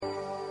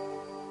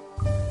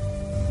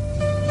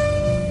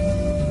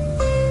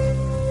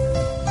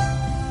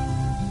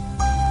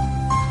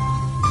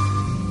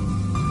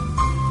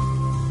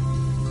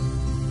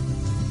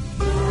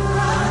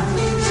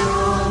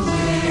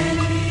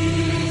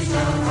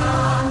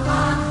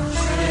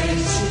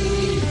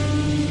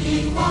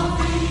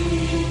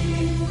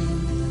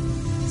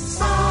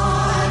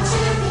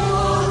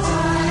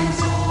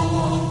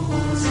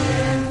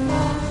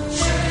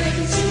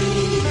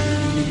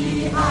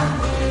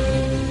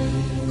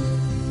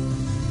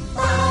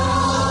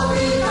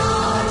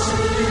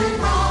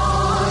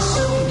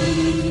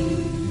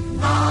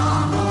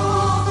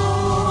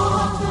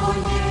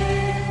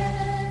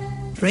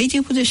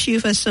Radio Buddhist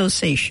Youth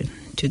Association.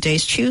 Today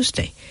is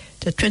Tuesday,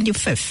 the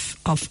 25th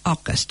of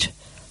August.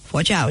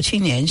 佛教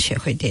青年协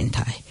会电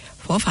台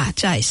佛法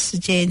在世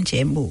间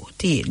节目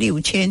第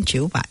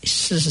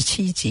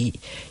6947集，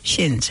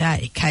现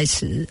在开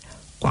始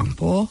广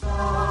播。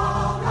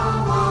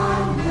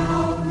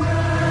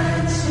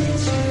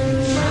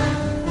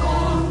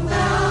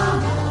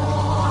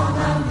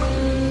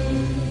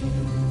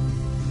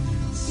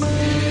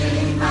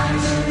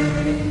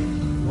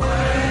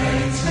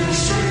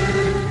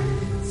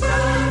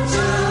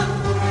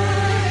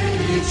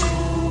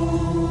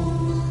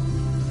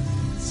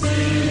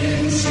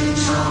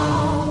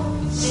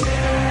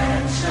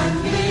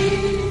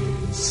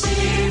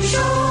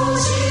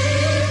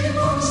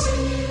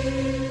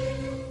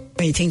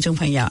各位听众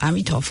朋友，阿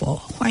弥陀佛，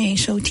欢迎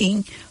收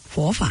听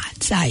佛法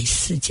在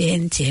世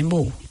间节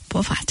目。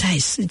佛法在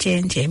世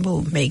间节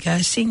目每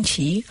个星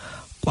期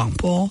广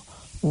播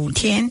5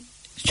天，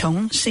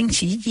从星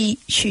期一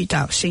去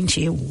到星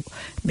期五，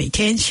每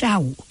天下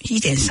午1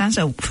点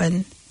35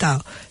分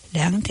到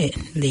2点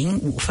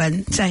05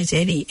分，在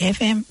这里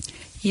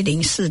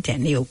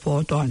FM104.6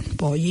 波段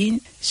播音。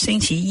星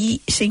期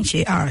一、星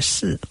期二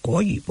是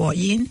国语播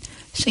音，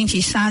星期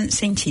三、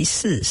星期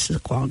四是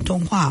广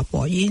东话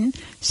播音，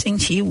星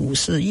期五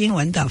是英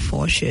文的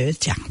佛学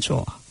讲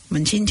座。我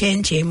们今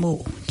天节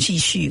目继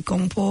续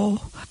公播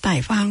大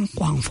方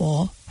广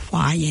佛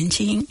华严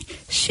经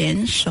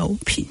贤手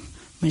品。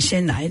我们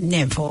先来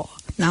念佛：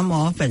南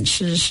无本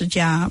师释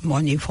迦牟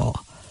尼佛，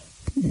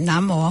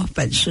南无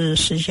本师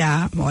释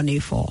迦牟尼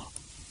佛，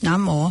南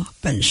无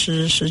本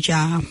师释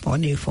迦牟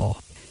尼佛。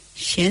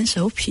贤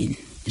手品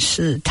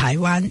是台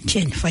湾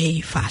建辉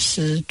法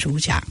师主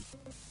讲。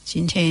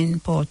今天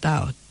播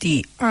到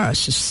第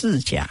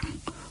24讲，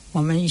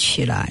我们一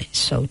起来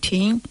收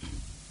听。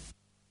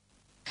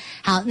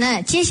好，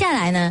那接下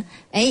来呢，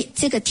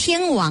这个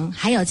天王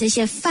还有这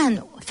些梵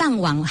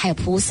王还有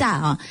菩萨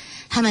啊，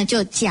他们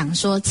就讲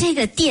说这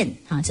个殿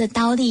啊，这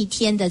忉利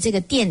天的这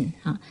个殿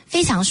啊，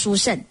非常殊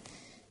胜。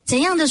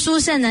怎样的殊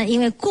胜呢？因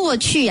为过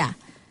去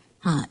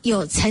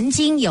曾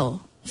经有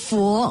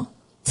佛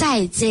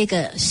在这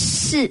个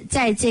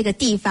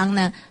地方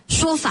呢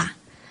说法，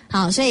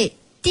好，所以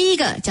第一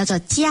个叫做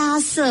迦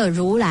叶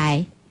如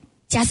来，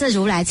迦叶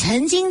如来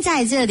曾经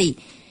在这里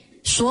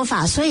说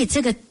法，所以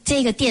这个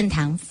殿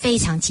堂非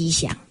常吉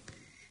祥。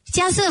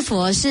迦叶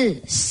佛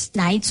是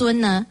哪一尊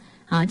呢？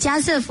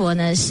迦叶佛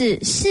呢是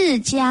释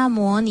迦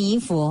牟尼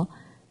佛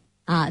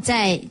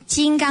在《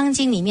金刚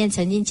经》里面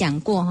曾经讲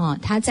过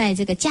他在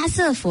这个迦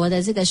叶佛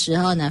的这个时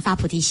候呢发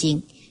菩提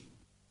心，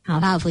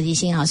发菩提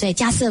心，所以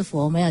迦叶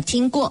佛我们有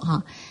听过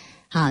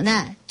好，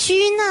那居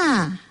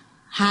那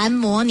含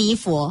摩尼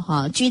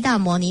佛居那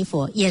摩尼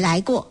佛也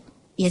来过，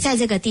也在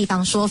这个地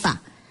方说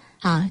法。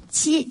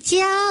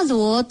迦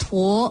罗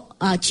陀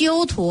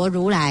鸠陀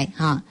如来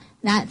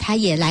那他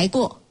也来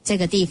过这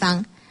个地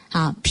方。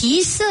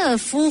毗舍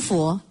夫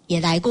佛也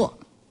来过。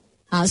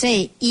所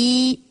以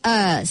1、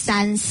2、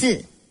3、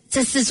4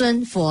这4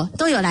尊佛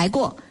都有来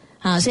过。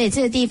所以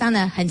这个地方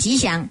呢很吉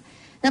祥。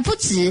那不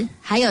止，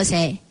还有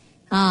谁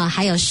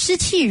还有尸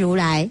气如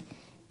来、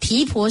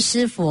毗婆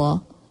尸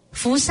佛、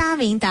福沙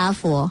明达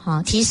佛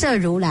提舍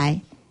如来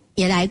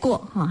也来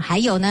过。还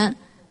有呢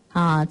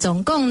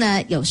总共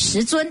呢有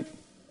10尊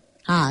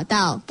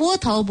到波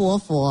头摩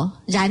佛、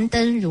燃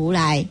灯如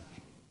来。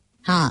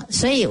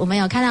所以我们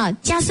有看到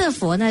迦叶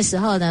佛那时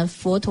候呢，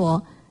佛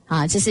陀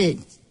就是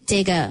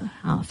这个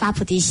发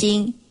菩提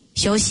心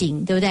修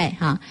行，对不对？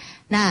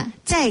那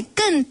在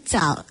更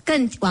早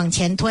更往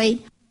前推，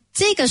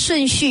这个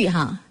顺序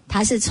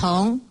它是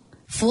从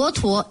佛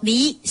陀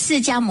离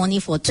释迦牟尼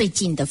佛最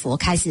近的佛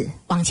开始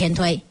往前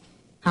推。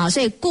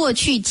所以过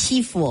去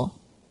7佛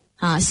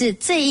是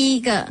这一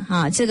个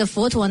这个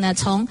佛陀呢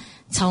从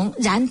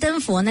燃灯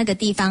佛那个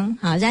地方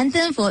燃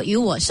灯佛与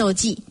我受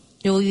记，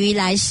汝于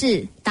来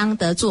世当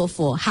得作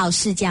佛，号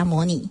释迦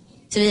牟尼，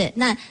是不是？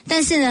那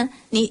但是呢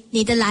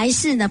你的来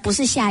世呢不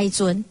是下一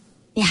尊，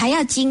你还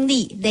要经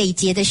历累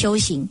劫的修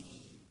行。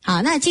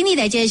那经历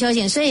累劫的修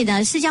行，所以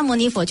呢释迦牟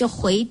尼佛就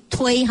回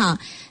推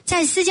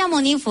在释迦牟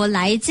尼佛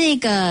来这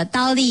个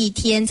忉利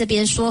天这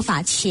边说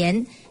法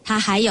前，他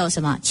还有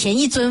什么前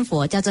一尊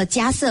佛叫做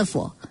迦叶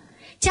佛。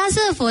迦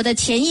叶佛的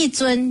前一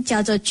尊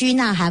叫做居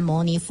那含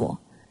牟尼佛，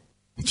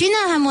居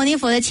那含牟尼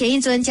佛的前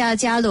一尊叫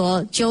迦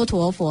罗鸠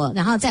陀佛，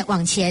然后再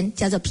往前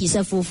叫做毗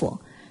舍夫佛。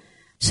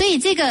所以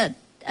这个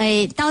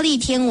忉利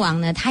天王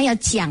呢，他要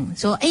讲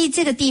说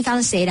这个地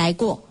方谁来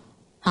过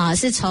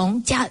是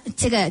从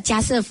这个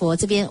迦叶佛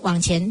这边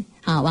往前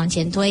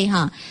推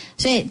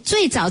所以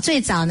最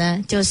早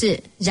呢就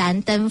是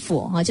燃灯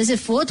佛就是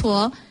佛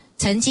陀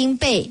曾经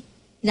被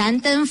燃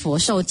灯佛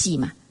受记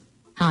嘛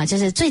就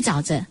是最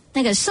早的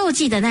那个受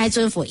记的那一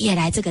尊佛也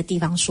来这个地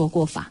方说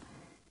过法。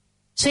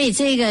所以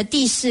这个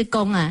第4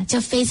宫就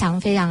非常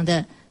非常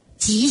的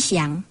吉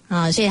祥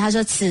所以他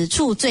说此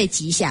处最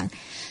吉祥。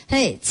所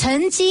以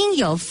曾经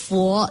有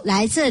佛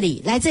来这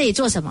里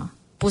做什么？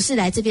不是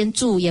来这边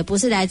住，也不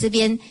是来这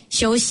边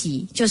休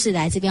息，就是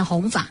来这边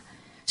弘法。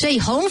所以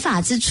弘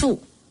法之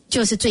处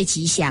就是最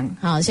吉祥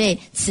啊，所以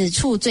此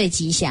处最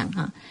吉祥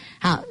啊。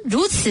好，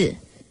如此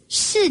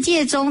世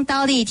界中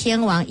忉利天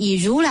王以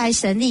如来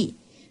神力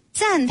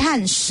赞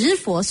叹十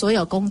佛所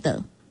有功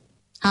德。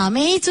好，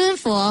每一尊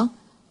佛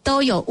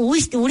都有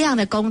无量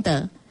的功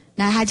德，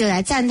那他就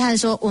来赞叹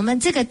说，我们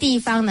这个地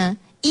方呢，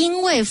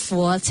因为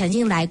佛曾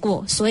经来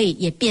过，所以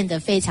也变得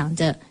非常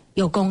的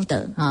有功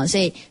德啊，所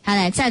以他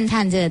来赞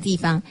叹这个地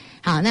方。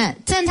好，那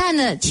赞叹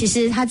呢，其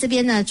实他这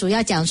边呢主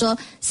要讲说，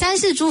三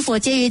世诸佛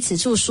皆于此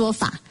处说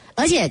法，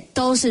而且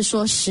都是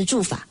说十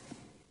住法。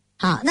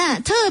好，那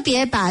特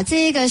别把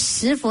这个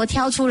十佛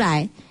挑出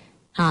来，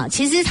好，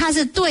其实它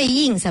是对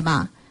应什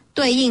么？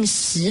对应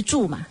十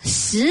住嘛，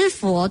十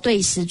佛对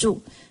十住，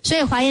所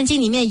以华严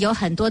经里面有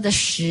很多的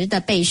十的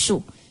倍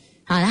数。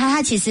好，然后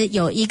它其实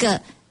有一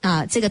个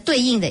这个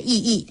对应的意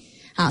义。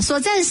好，所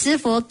赞十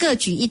佛各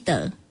举一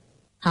德。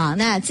好，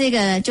那这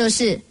个就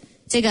是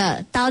这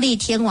个忉利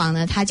天王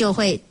呢，他就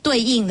会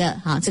对应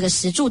的这个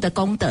十住的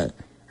功德。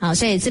好，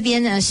所以这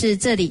边呢是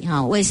这里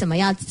为什么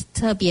要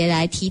特别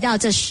来提到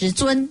这十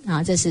尊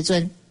这十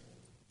尊。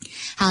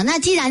好，那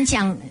既然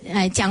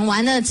讲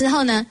完了之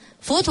后呢，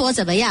佛陀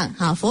怎么样？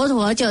好，佛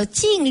陀就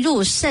进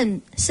入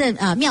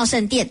妙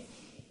圣殿，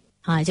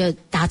就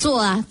打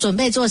坐准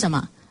备做什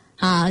么？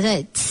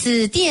对，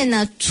此殿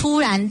呢突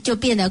然就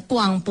变得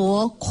广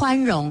博宽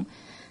容。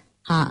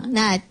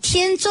那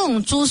天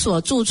众诸所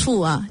住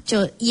处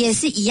就也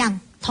是一样，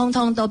通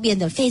通都变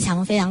得非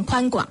常非常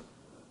宽广。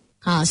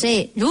所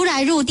以如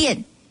来入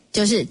殿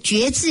就是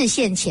觉智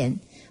现前，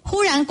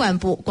忽然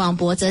广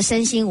博则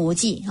身心无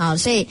际。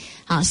所以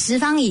十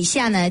方以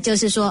下呢，就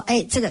是说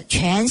这个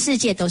全世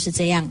界都是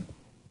这样。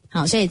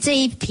所以这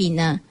一品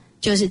呢，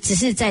就是只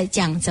是在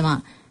讲什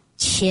么？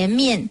前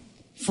面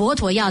佛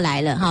陀要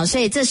来了。所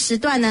以这十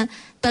段呢，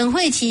本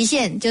会期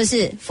限就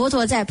是佛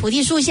陀在菩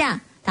提树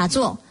下打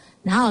坐，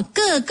然后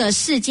各个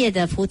世界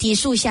的菩提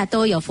树下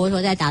都有佛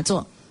陀在打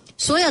坐，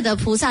所有的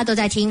菩萨都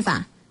在听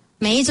法，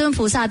每一尊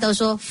菩萨都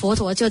说佛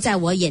陀就在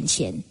我眼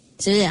前，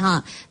是不是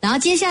哈？然后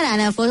接下来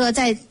呢，佛陀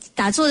在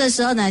打坐的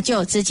时候呢，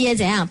就直接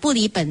怎样不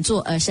离本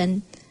座而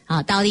生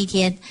忉利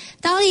天。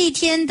忉利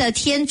天的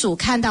天主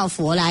看到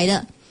佛来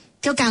了，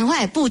就赶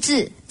快布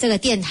置这个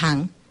殿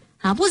堂。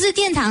布置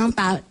殿堂，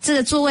把这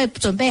个座位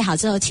准备好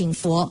之后，请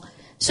佛。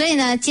所以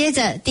呢，接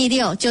着第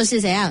六就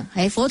是怎样？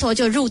佛陀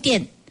就入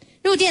殿。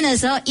入殿的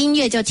时候，音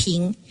乐就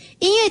停。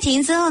音乐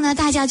停之后呢，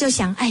大家就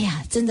想，哎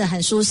呀，真的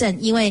很殊胜，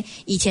因为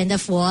以前的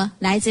佛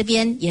来这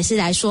边也是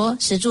来说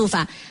十住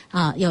法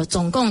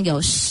总共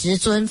有10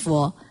尊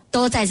佛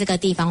都在这个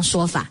地方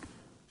说法。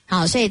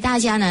好，所以大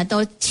家呢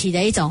都起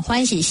了一种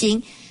欢喜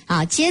心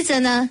接着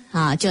呢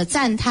就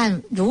赞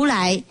叹如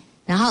来，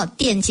然后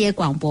殿皆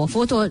广博。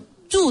佛陀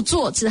入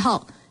座之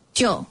后，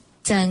就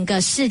整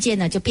个世界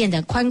呢就变得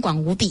宽广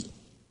无比。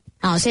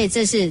好，所以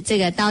这是这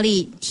个忉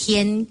利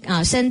天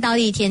升忉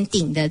利天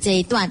顶的这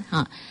一段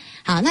好，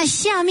那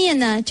下面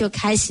呢就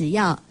开始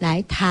要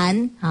来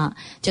谈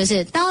就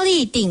是忉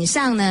利顶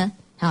上呢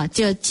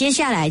就接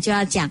下来就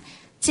要讲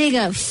这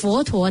个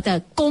佛陀的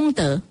功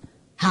德。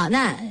好，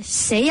那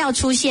谁要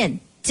出现？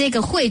这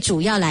个会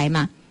主要来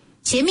嘛？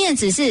前面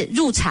只是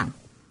入场，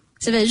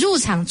是不是？入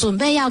场准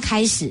备要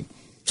开始，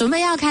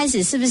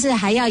是不是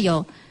还要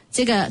有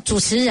这个主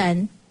持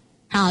人？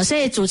好，所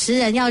以主持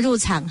人要入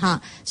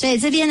场所以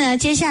这边呢，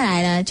接下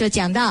来呢就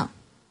讲到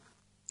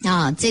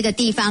这个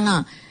地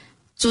方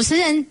主持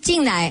人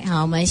进来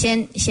我们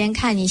先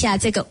看一下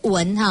这个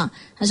文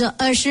他说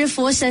尔时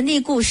佛神力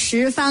故，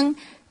十方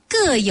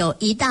各有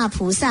一大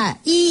菩萨，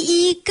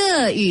一一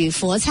各与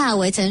佛刹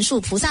为成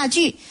数菩萨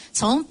聚，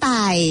从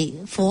百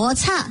佛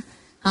刹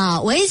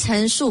为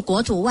成数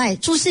国土外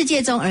诸世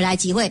界中而来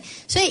集会。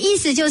所以意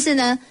思就是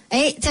呢，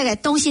这个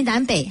东西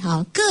南北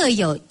各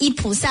有一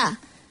菩萨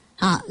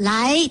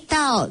来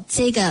到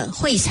这个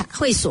会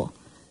所。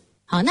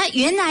好，那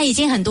原来已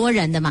经很多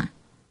人的嘛，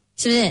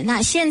是不是？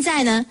那现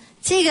在呢，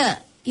这个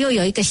又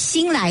有一个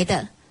新来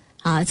的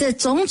这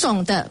种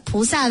种的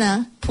菩萨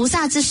呢，菩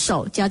萨之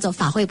首叫做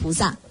法会菩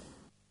萨。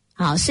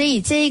好，所以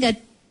这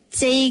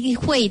一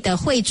会的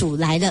会主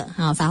来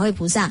了法会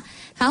菩萨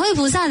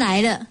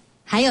来了，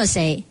还有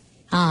谁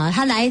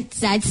他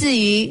来自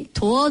于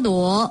陀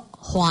罗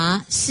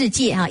华世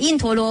界因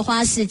陀罗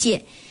花世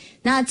界。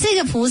那这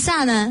个菩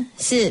萨呢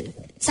是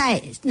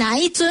在哪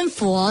一尊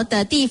佛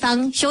的地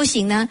方修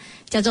行呢？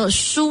叫做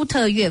殊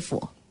特月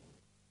佛。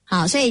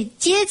好，所以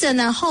接着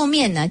呢，后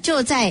面呢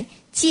就在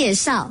介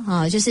绍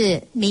就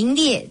是名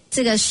列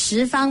这个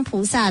十方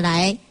菩萨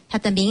来他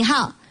的名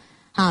号。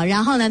好，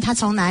然后呢，他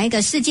从哪一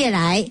个世界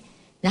来？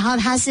然后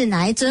他是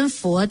哪一尊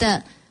佛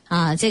的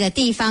这个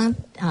地方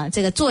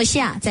这个座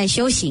下在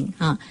修行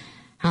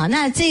好，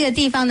那这个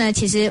地方呢，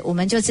其实我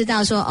们就知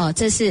道说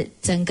这是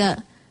整个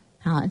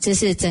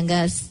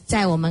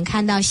在我们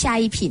看到下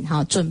一品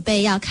准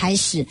备要开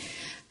始，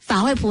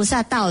法会菩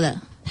萨到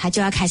了，他就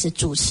要开始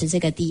主持这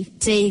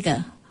一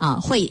个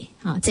会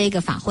这一个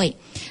法会。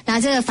那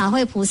这个法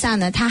会菩萨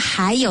呢，他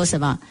还有什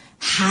么？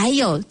还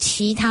有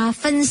其他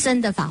分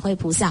身的法会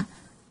菩萨。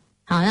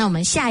好，那我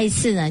们下一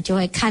次呢，就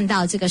会看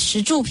到这个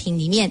十住品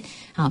里面，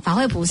法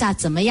会菩萨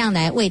怎么样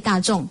来为大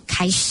众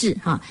开示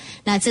哈。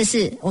那这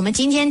是我们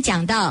今天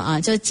讲到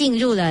就进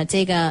入了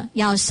这个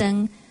要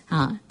升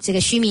这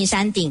个须弥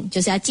山顶，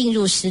就是要进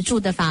入十住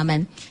的法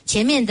门。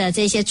前面的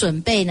这些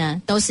准备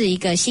呢，都是一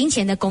个行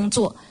前的工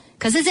作。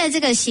可是在这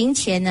个行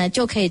前呢，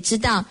就可以知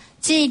道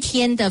这一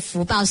天的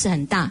福报是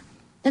很大。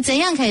那怎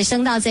样可以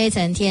升到这一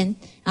层天？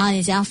然后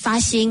你只要发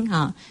心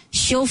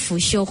修福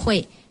修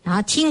慧，然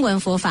后听闻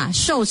佛法，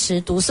受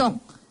持读诵，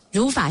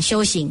如法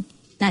修行，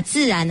那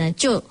自然呢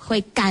就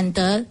会感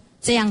得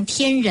这样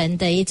天人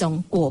的一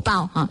种果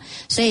报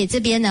所以这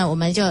边呢，我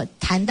们就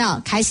谈到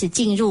开始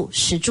进入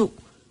十住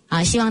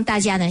希望大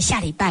家呢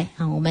下礼拜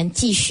我们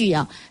继续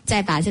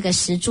再把这个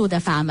十住的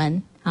法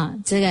门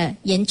这个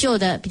研究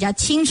的比较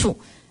清楚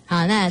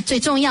那最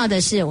重要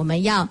的是我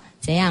们要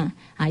怎样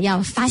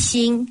要发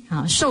心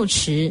受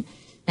持，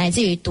乃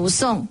至于读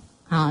诵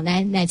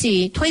乃至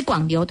于推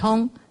广流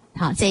通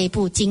这一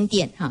部经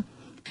典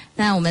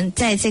那我们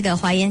在这个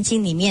华严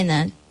经里面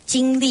呢，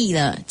经历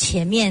了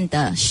前面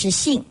的十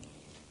性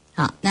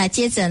那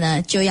接着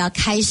呢就要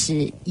开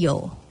始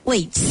有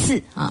位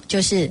次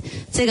就是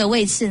这个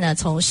位次呢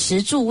从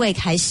十住位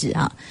开始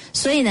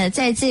所以呢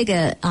在这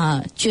个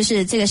就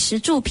是这个十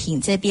住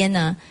品这边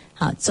呢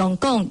总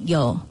共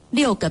有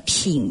6个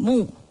品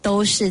目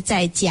都是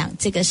在讲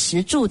这个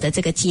十住的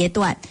这个阶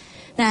段。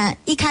那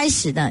一开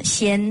始呢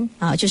先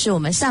就是我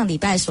们上礼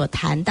拜所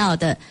谈到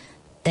的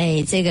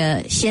得这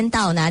个先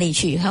到哪里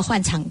去，要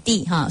换场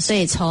地所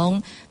以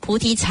从菩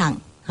提场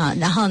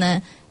然后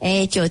呢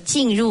就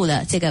进入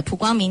了这个普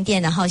光明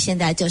殿，然后现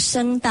在就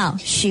升到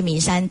须弥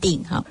山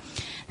顶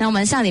那我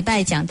们上礼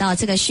拜讲到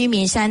这个须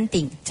弥山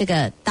顶，这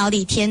个忉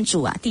利天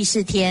主第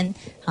4天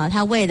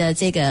他为了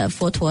这个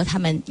佛陀他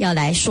们要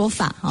来说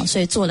法所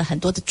以做了很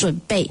多的准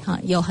备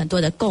有很多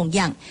的供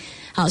养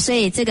所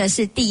以这个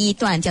是第一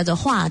段叫做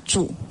化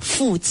主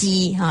复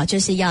机就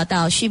是要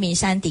到须弥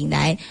山顶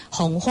来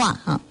弘化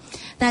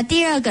那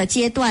第二个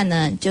阶段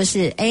呢，就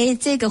是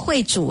这个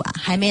会主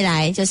还没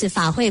来，就是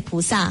法会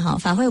菩萨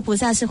法会菩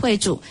萨是会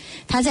主，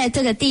他在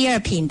这个第2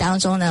品当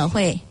中呢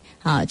会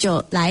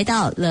就来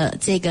到了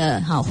这个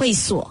会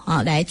所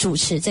来主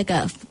持这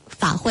个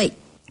法会。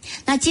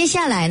那接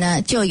下来呢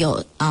就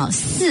有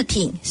4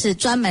品是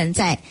专门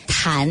在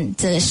谈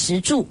这个十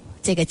住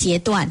这个阶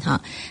段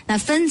那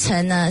分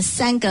成呢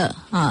3个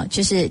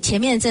就是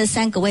前面这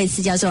3个位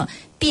次叫做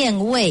变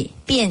位、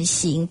变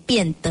形、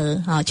变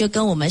德就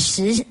跟我们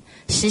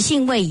实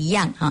性位一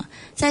样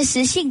在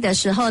实性的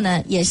时候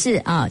呢也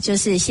是就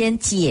是先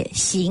解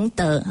行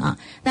德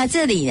那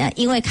这里呢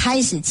因为开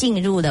始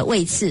进入了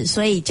位次，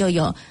所以就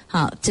有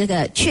这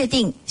个确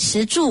定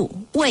十住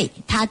位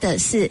它的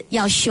是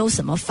要修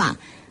什么法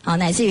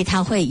乃至于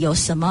它会有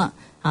什么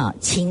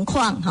情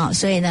况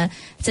所以呢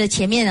这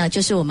前面呢就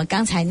是我们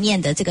刚才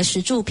念的这个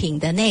十住品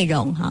的内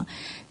容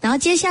然后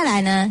接下来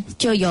呢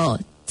就有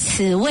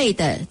此位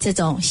的这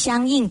种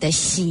相应的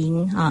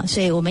行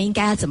所以我们应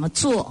该要怎么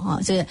做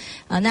这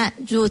个那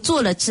如果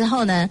做了之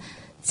后呢，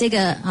这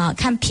个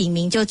看品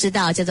名就知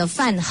道叫做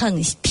犯横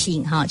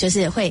品就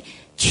是会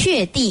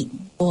确定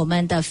我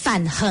们的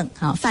犯横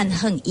犯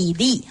横以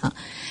立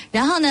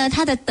然后呢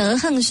它的德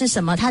横是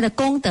什么，它的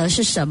功德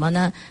是什么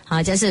呢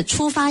就是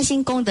初发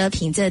心功德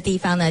品这个地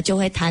方呢就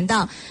会谈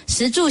到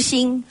十住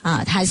心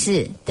它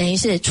是等于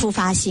是初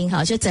发心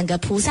就整个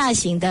菩萨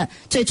行的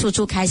最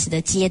初开始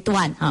的阶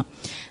段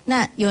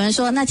那有人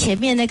说那前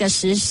面那个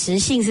实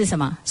性是什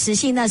么？实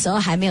性那时候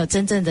还没有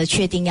真正的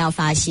确定要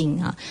发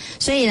心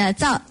所以呢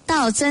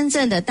到真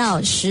正的到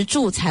十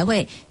住才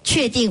会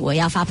确定我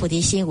要发菩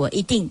提心，我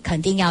一定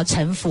肯定要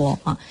成佛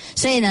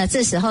所以呢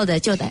这时候的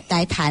就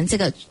来谈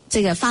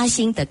这个发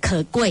心的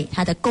可贵，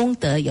它的功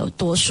德有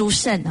多殊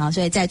胜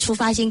所以在初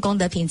发心功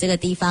德品这个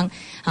地方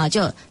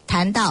就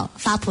谈到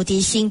发菩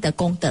提心的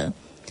功德。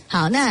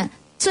好，那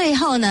最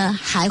后呢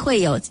还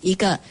会有一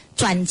个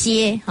转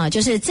接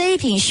就是这一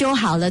品修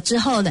好了之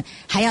后呢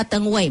还要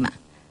登位嘛，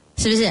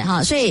是不是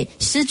所以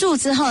十住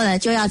之后呢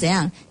就要怎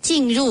样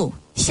进入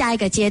下一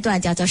个阶段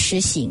叫做实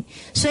行。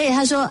所以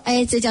他说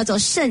这叫做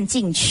胜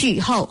进去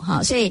后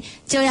所以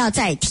就要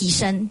再提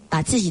升，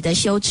把自己的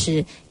修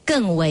持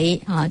更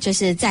为就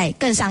是再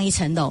更上一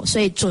层楼，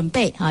所以准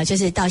备就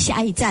是到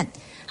下一站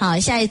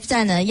下一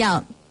站呢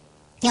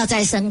要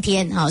再升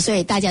天所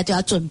以大家就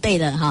要准备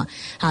了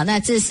好，那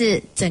这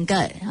是整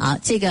个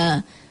这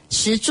个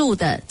十住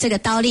的这个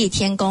忉利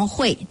天宫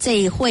会这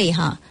一会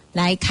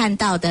来看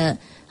到的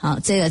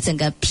这个整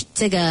个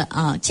这个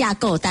架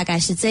构大概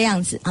是这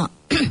样子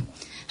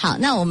好，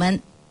那我们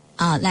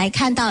来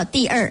看到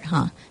第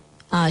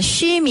2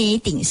须弥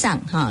顶上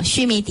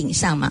须弥顶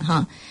上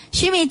嘛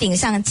须弥顶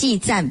上记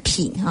赞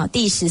品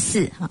第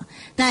14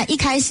那一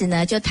开始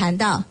呢就谈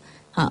到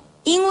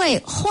因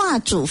为化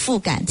主复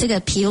感，这个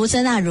毗卢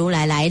遮那如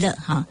来来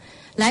了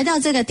来到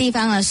这个地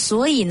方了，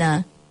所以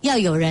呢要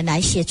有人来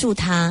协助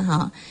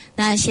他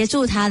那协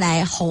助他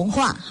来弘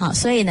化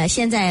所以呢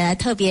现在呢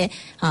特别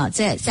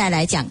再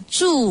来讲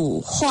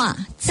助化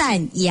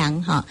赞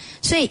扬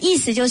所以意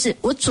思就是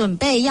我准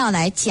备要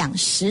来讲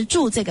十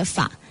住这个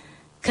法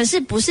可是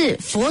不是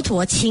佛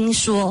陀亲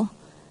说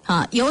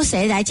啊，由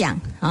谁来讲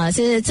啊？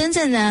这是真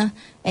正呢，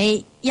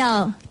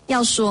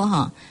要说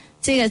哈，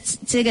这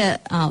个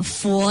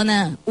佛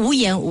呢无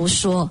言无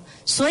说，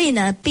所以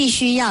呢必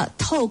须要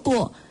透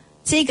过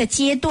这个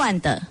阶段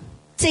的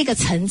这个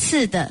层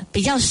次的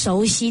比较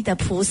熟悉的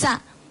菩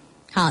萨，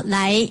好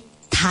来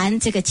谈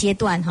这个阶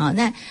段哈。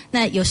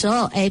那有时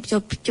候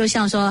就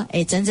像说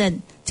真正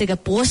这个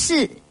博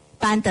士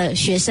班的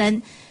学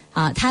生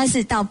啊，他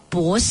是到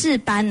博士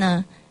班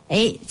呢，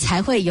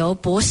才会由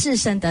博士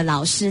生的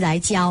老师来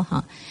教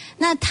哈。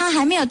那他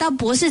还没有到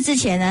博士之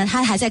前呢，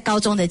他还在高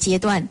中的阶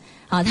段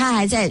啊，他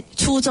还在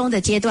初中的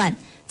阶段。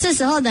这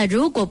时候呢，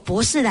如果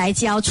博士来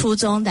教初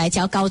中，来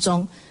教高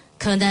中，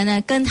可能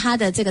呢跟他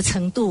的这个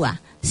程度啊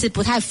是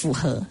不太符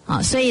合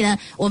啊。所以呢，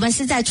我们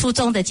是在初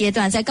中的阶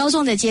段，在高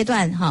中的阶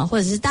段哈，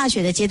或者是大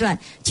学的阶段，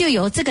就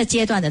由这个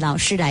阶段的老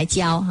师来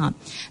教哈。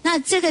那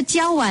这个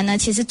教完呢，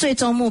其实最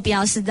终目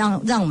标是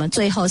让我们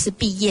最后是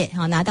毕业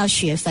啊，拿到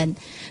学分。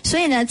所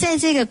以呢，在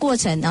这个过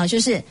程啊，就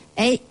是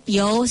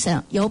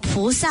由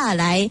菩萨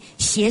来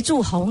协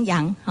助弘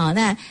扬啊。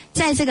那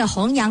在这个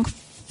弘扬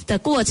的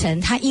过程，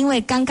他因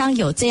为刚刚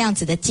有这样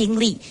子的经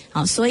历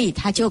啊，所以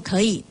他就可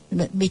以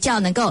比较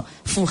能够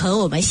符合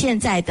我们现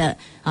在的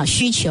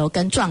需求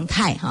跟状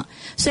态哈。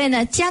所以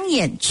呢，将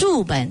演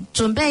著本，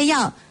准备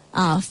要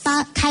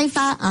开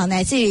发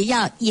乃至于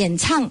要演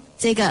唱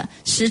这个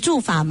十住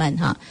法门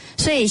哈。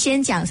所以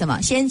先讲什么？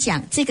先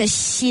讲这个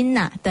心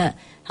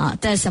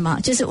的什么？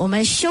就是我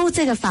们修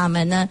这个法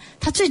门呢，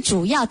它最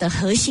主要的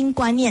核心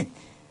观念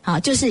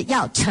就是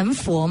要成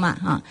佛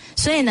嘛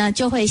所以呢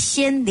就会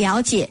先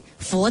了解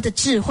佛的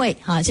智慧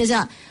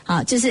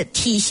就是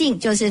体性，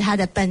就是它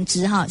的本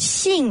质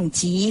性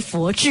即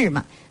佛智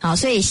嘛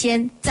所以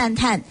先赞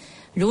叹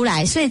如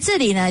来。所以这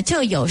里呢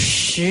就有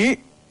10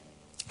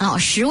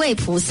位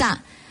菩萨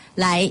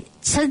来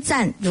称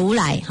赞如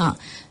来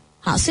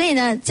好，所以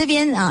呢这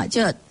边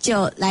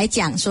就来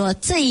讲说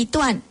这一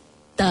段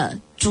的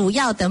主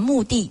要的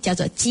目的叫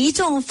做集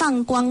众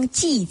放光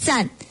祭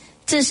赞。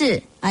这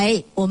是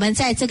我们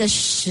在这个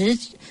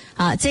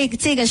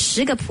这个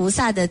10个菩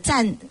萨的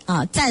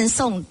赞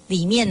颂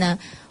里面呢，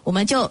我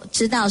们就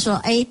知道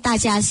说大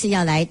家是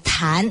要来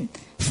谈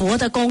佛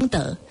的功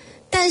德。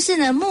但是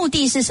呢目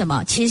的是什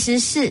么？其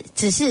实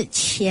只是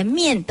前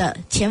面的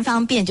前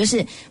方便，就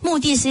是目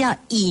的是要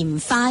引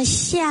发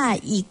下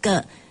一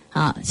个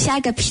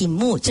品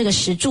目，这个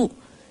十住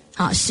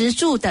十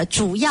住的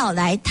主要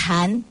来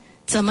谈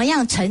怎么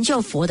样成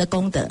就佛的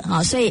功德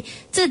所以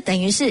这等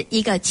于是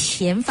一个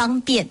前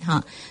方便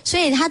所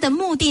以它的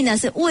目的呢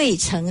是未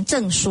成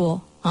正说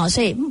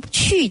所以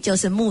去就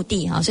是目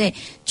的所以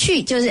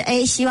去就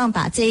是希望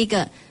把这一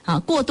个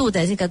过渡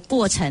的这个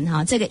过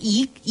程这个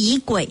仪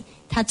轨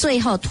它最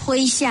后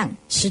推向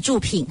十住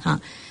品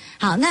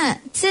好，那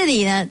这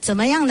里呢怎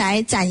么样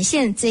来展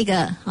现这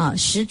个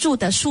十住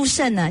的殊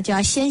胜呢？就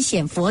要先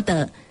显佛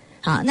德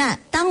好，那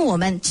当我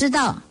们知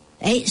道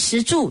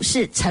十住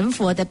是成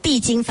佛的必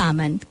经法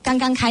门，刚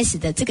刚开始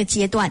的这个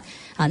阶段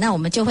那我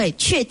们就会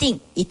确定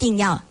一定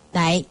要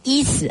来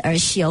依此而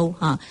修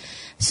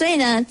所以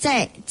呢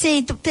在这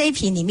一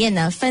品里面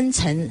呢分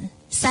成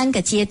3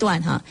个阶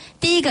段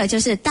第一个就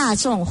是大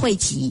众汇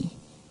集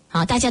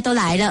大家都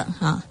来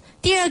了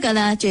第二个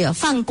呢就有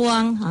放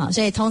光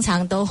所以通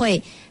常都会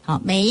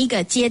每一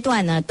个阶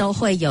段呢都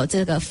会有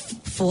这个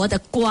佛的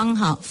光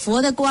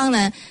佛的光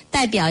呢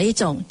代表一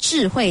种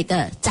智慧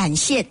的展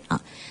现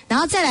然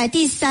后再来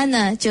第3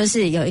呢就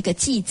是有一个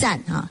祭赞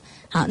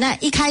好，那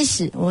一开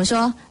始我们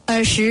说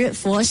尔时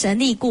佛神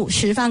力故，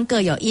十方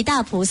各有一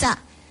大菩萨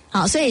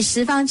好，所以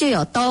十方就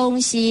有东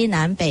西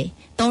南北，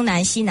东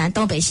南西南，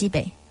东北西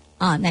北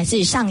乃至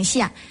于上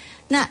下，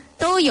那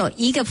都有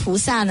一个菩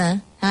萨呢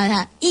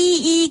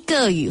一一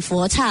各与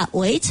佛刹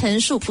为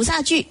陈述菩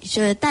萨句，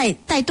就是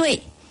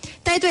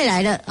带队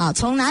来了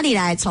从哪里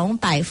来？从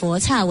百佛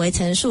刹为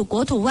陈述，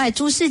国土外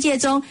诸世界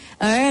中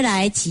而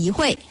来集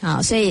会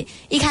所以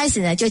一开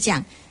始呢就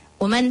讲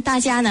我们大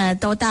家呢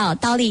都到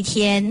忉利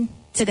天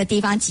这个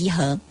地方集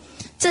合。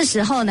这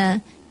时候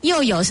呢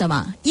又有什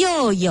么？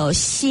又有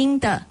新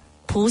的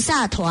菩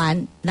萨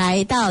团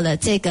来到了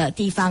这个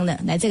地方了，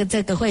来这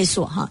个会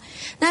所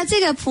那这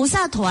个菩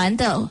萨团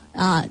的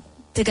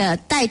这个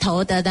带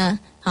头的呢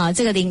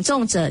这个领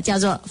众者叫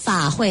做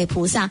法会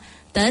菩萨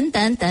等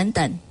等等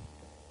等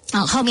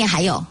后面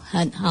还有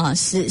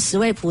10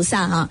位菩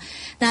萨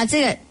那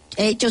这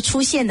个就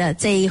出现了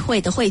这一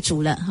会的会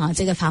主了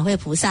这个法会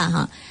菩萨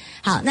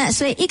好，那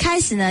所以一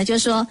开始呢就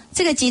说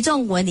这个集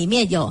众文里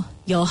面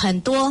有很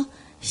多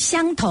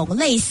相同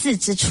类似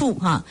之处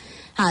好，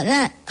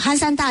那憨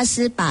山大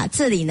师把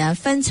这里呢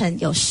分成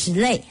有10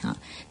类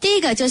第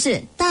一个就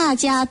是大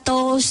家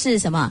都是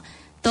什么？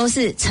都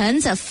是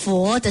乘着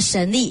佛的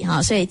神力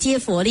所以皆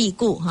佛力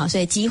故所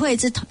以集会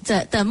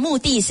的目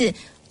的是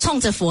冲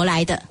着佛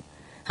来的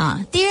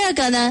第二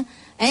个呢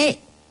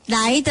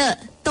来的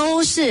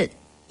都是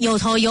有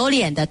头有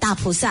脸的大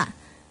菩萨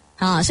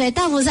所以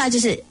大菩萨就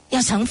是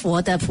要成佛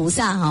的菩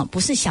萨不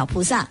是小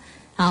菩萨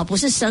不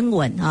是声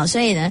闻所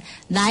以呢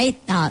来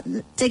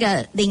这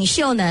个领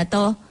袖呢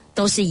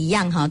都是一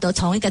样都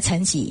同一个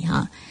层级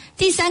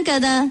第三个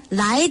呢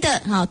来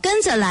的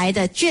跟着来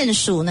的眷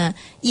属呢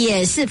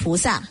也是菩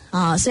萨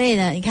所以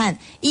呢你看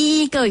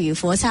一一各与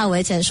佛刹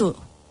为成数，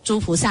诸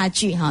菩萨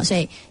聚所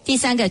以第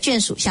三个眷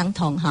属相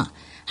同好，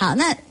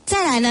那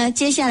再来呢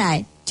接下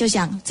来就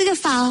讲这个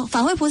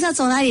法会菩萨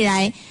从哪里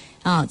来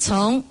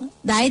从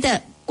来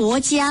的国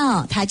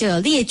家它就有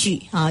列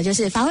举就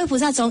是法会菩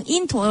萨从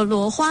因陀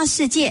罗花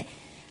世界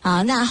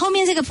那后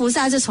面这个菩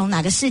萨是从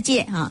哪个世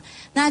界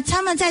那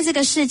他们在这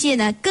个世界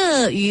呢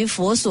各于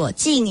佛所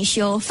进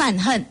修梵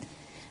行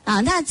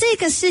那这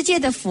个世界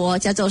的佛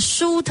叫做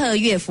殊特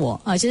越佛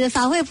就是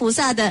法会菩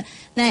萨的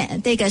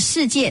这个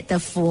世界的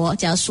佛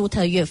叫殊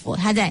特越佛，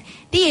他在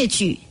列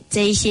举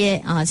这一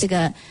些这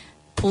个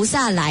菩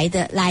萨来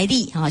的来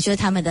历就是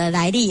他们的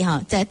来历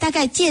再大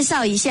概介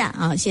绍一下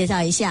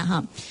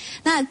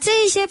那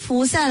这些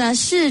菩萨呢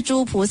是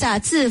诸菩萨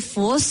自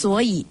佛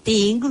所以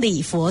顶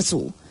礼佛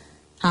祖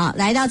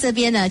来到这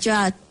边呢就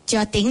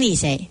要顶礼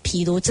谁？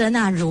毗卢遮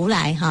那如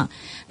来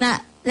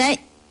那来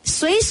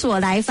随所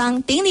来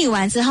方顶礼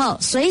完之后，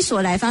随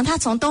所来方他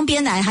从东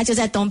边来，他就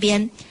在东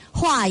边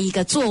画一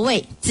个座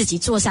位自己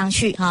坐上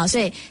去所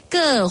以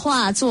各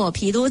画座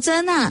毗卢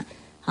遮那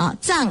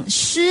藏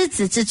狮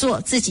子之座，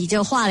自己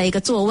就画了一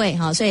个座位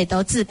所以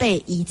都自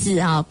备椅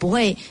子不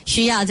会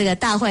需要这个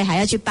大会还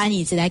要去搬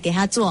椅子来给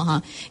他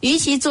坐于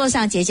其座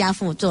上结跏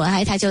趺坐，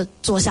他就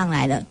坐上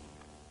来了。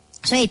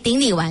所以顶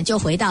礼完就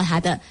回到他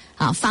的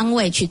方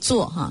位去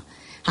坐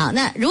好，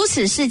那如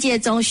此世界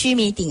中须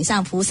弥顶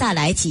上菩萨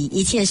来集，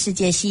一切世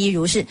界悉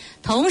如是。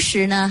同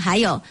时呢还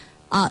有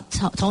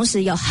同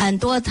时有很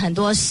多很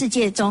多世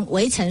界中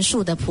为成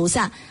数的菩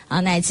萨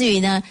乃至于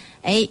呢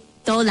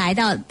都来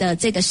到的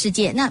这个世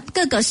界，那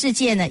各个世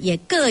界呢也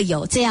各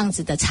有这样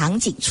子的场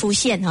景出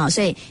现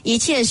所以一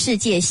切世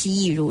界悉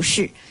亦如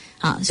是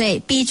所以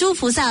彼诸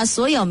菩萨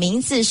所有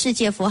名字世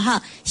界符号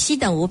悉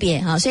等无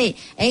别所以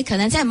可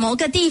能在某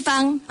个地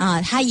方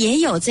他也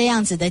有这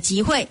样子的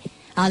集会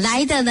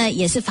来的呢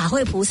也是法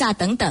会菩萨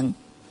等等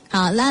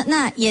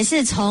那也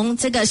是从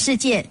这个世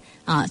界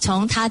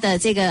从他的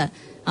这个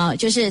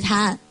就是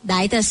他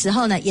来的时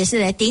候呢也是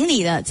来顶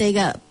礼了这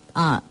个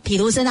毗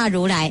卢遮那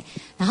如来，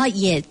然后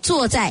也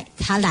坐在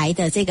他来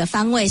的这个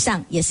方位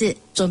上，也是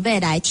准备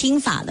来听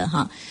法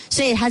了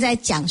所以他在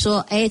讲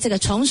说这个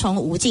重重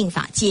无尽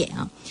法界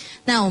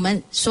那我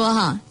们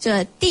说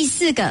这第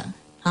四个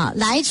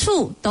来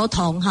处都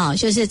同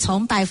就是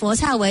从百佛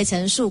刹为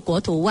成数国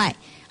土外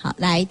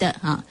来的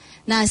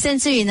那甚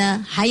至于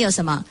呢还有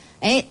什么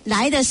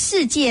来的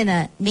世界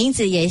呢名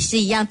字也是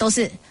一样，都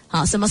是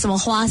什么什么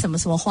花什么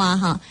什么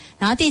花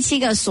然后第七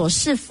个所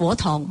示佛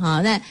同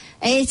那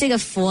这个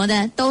佛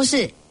呢都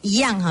是一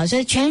样所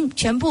以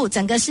全部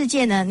整个世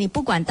界呢，你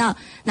不管到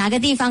哪个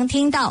地方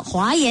听到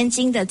华严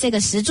经的这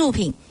个十住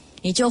品，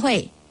你就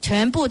会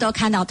全部都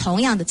看到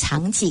同样的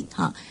场景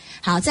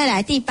好，再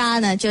来第八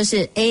呢就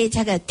是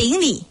这个顶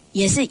礼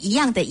也是一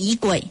样的仪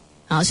轨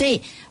所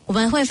以我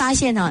们会发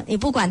现你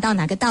不管到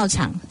哪个道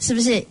场，是不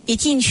是一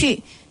进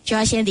去就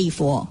要先礼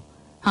佛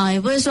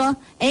也不是说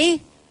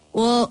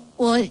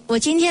我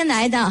今天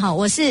来的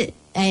我是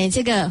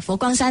这个佛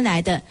光山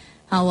来的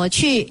我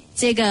去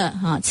这个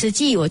慈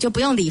济我就不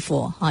用礼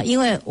佛因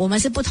为我们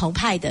是不同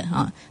派的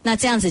那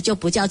这样子就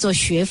不叫做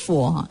学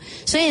佛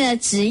所以呢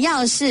只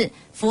要是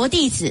佛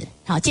弟子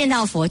见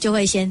到佛就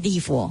会先礼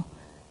佛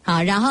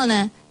然后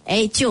呢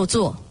就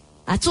坐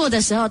坐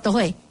的时候都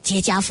会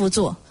结跏趺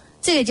坐，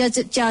这个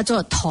就叫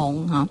做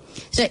同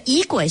所以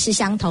仪轨是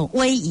相同，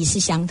威仪是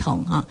相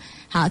同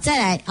好，再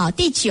来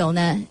第九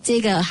呢，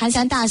这个憨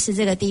山大师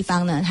这个地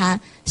方呢，他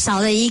少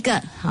了一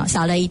个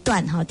少了一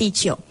段第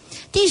九。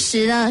第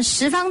十呢，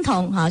十方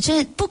同就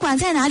是不管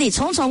在哪里，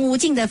重重无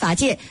尽的法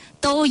界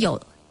都有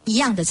一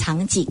样的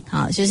场景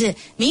就是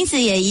名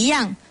字也一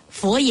样，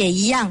佛也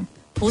一样，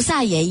菩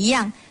萨也一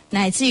样，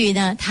乃至于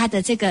呢他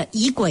的这个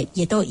仪轨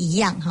也都一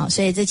样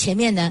所以这前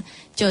面呢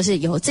就是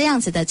有这样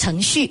子的程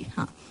序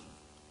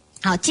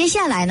好，接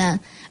下来呢，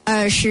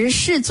尔时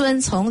世尊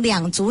从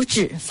两足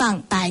指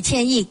放百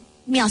千亿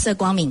妙色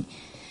光明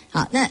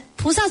好，那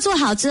菩萨做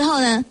好之后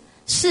呢，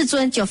世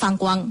尊就放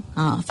光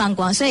放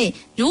光，所以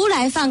如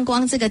来放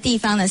光这个地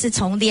方呢是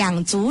从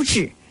两足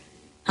指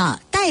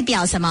代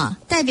表什么？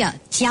代表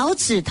脚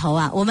趾头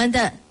我们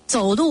的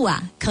走路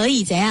可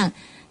以怎样？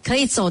可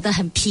以走得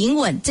很平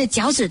稳，这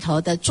脚趾头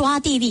的抓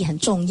地力很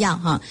重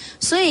要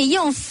所以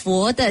用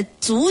佛的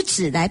足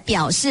指来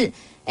表示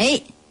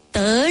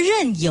得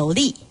任有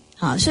力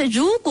所以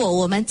如果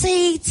我们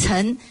这一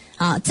层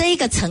这一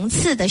个层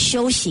次的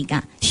修行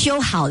修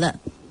好了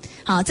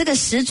这个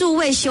十住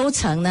位修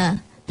成呢，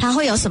它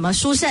会有什么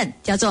殊胜？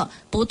叫做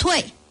不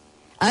退，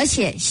而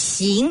且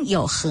行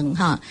有恒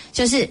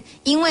就是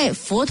因为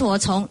佛陀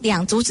从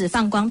两足指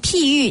放光，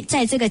譬喻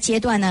在这个阶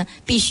段呢，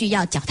必须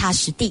要脚踏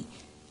实地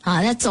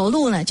那走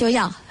路呢就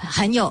要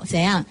很有怎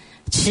样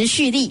持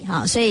续力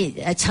所以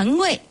成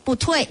位不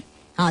退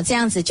这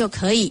样子就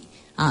可以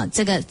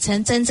这个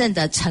真正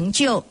的成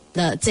就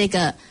了这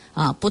个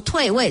不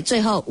退位，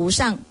最后无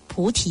上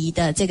菩提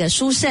的这个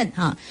殊胜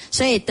啊，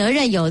所以得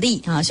任有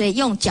力啊，所以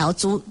用脚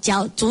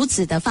足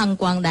趾的放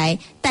光来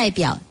代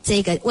表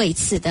这个位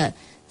次的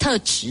特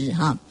质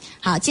哈。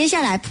好，接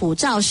下来普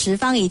照十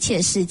方一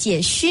切世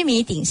界，须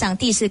弥顶上，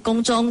地是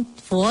宫中，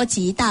佛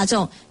及大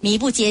众，弥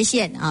不接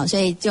线啊，所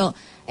以就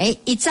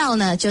一照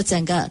呢，就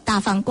整个大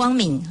放光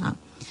明啊。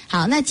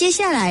好，那接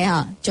下来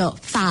啊，就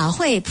法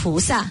会菩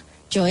萨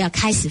就要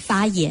开始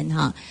发言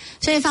哈。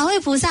所以法会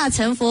菩萨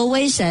成佛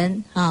威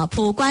神啊，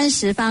普观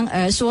十方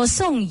而说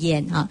颂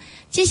言啊。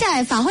接下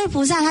来法会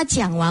菩萨他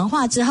讲完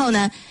话之后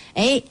呢，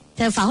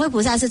这法会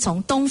菩萨是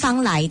从东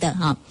方来的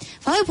哈。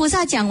法会菩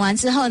萨讲完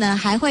之后呢，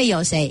还会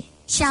有谁？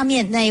下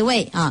面那一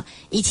位啊，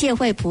一切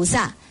会菩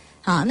萨。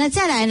好，那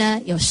再来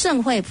呢，有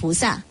圣会菩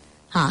萨，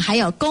好，还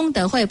有功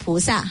德会菩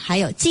萨，还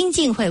有精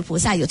进会菩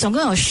萨，总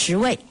共有10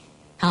位。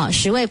好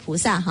，10位菩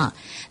萨哈。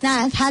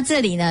那他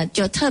这里呢，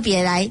就特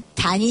别来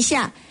谈一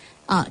下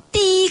啊。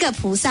第一个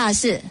菩萨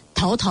是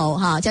头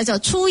哈，叫做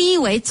初一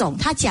为总，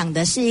他讲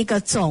的是一个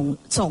总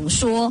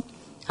说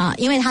啊，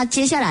因为他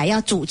接下来要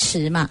主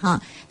持嘛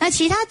哈。那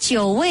其他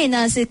9位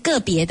呢是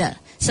个别的，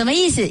什么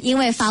意思？因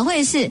为法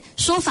会是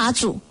说法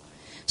主。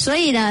所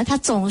以呢，他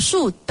总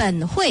述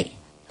本会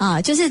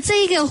啊，就是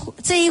这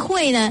一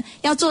会呢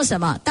要做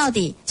什么？到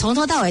底从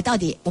头到尾到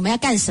底我们要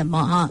干什么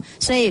啊？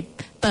所以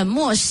本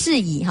末事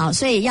宜哈，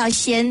所以要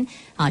先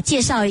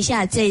介绍一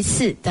下这一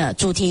次的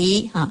主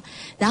题啊。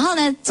然后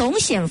呢，总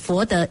显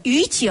佛德，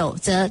余久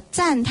则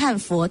赞叹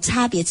佛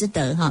差别之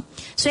德哈。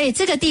所以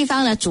这个地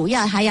方呢，主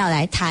要还要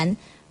来谈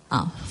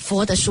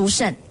佛的殊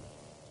胜。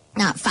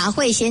那法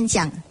会先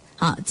讲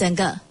整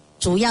个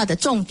主要的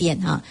重点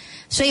哈。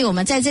所以我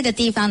们在这个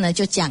地方呢，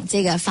就讲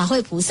这个法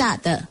会菩萨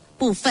的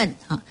部分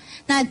啊。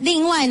那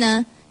另外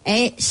呢，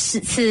此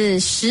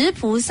10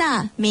菩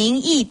萨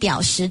名义表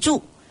10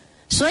住，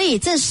所以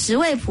这10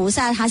位菩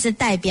萨它是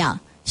代表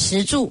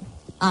10住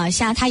啊，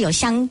它有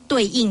相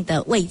对应的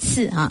位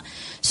次啊。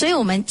所以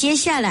我们接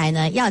下来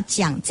呢要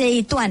讲这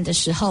一段的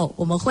时候，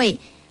我们会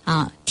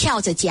跳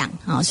着讲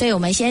啊。所以我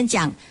们先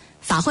讲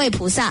法会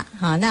菩萨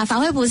啊。那法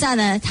会菩萨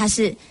呢，它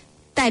是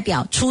代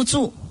表初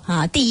住。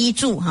第一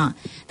柱哈，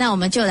那我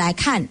们就来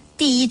看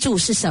第一柱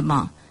是什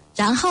么，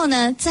然后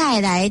呢，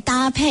再来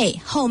搭配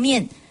后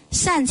面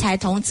善财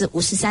童子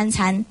53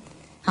参。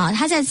好，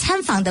他在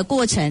参访的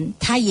过程，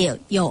他也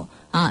有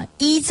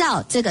依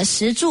照这个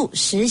10住、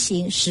10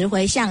行、10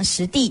回向、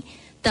10地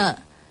的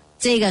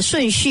这个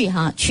顺序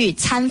去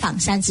参访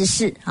3知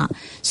识啊。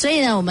所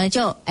以呢，我们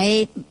就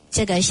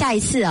这个下一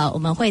次我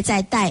们会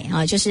再带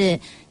就是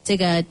这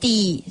个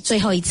最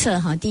后一册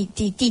第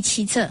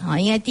7册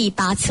应该第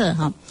8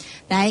册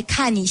来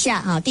看一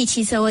下第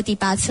7册或第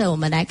8册，我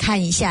们来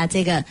看一下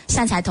这个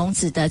善财童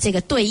子的这个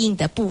对应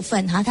的部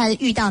分他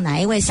遇到哪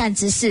一位善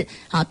知识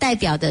代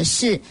表的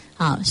是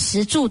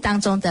10住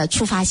当中的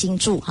触发心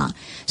住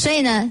所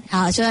以呢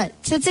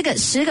就这个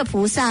10个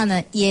菩萨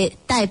呢也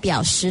代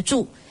表10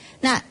住。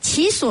那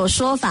其所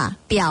说法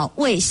表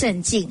未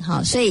甚尽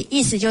所以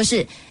意思就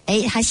是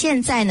他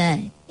现在呢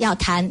要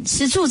谈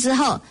10住之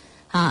后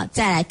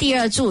再来第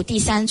2住、第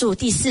3住、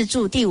第4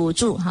住、第5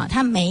住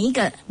他每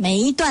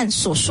一段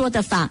所说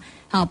的法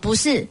不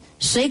是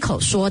随口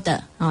说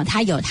的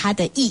它有它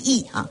的意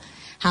义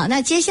好，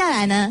那接下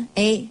来呢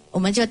我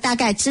们就大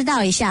概知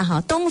道一下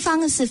东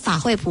方是法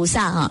会菩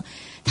萨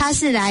他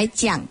是来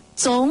讲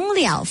总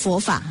了佛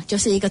法，就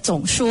是一个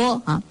总说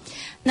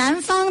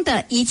南方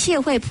的一切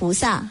会菩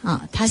萨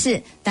他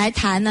是来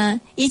谈呢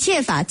一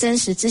切法真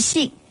实之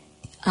性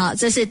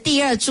这是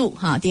第2住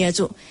第2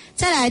住。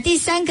再来第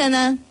3个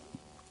呢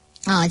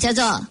叫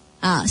做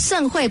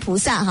圣会菩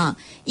萨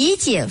以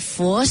解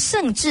佛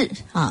圣智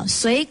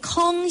随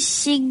空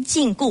心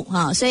净故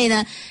所以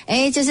呢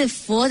就是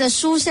佛的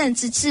殊胜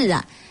之智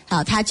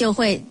它就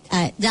会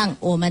让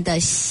我们的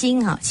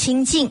心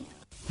清净。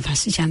法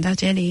师讲到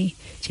这里，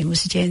节目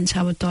时间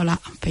差不多了，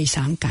非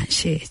常感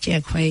谢建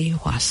辉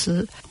法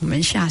师，我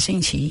们下星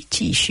期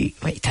继续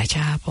为大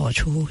家播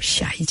出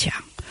下一讲。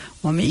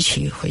我们一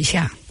起回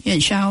向，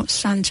愿消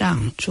三障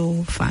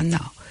诸烦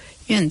恼，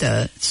愿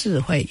得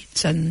智慧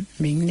真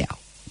明了，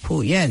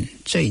普愿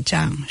罪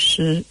障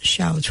施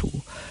消除，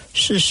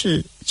世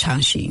世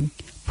常行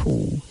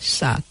菩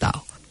萨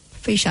道。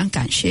非常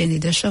感谢你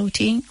的收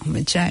听，我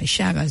们在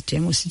下个节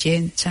目时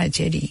间在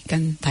这里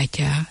跟大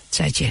家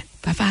再见，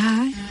拜拜。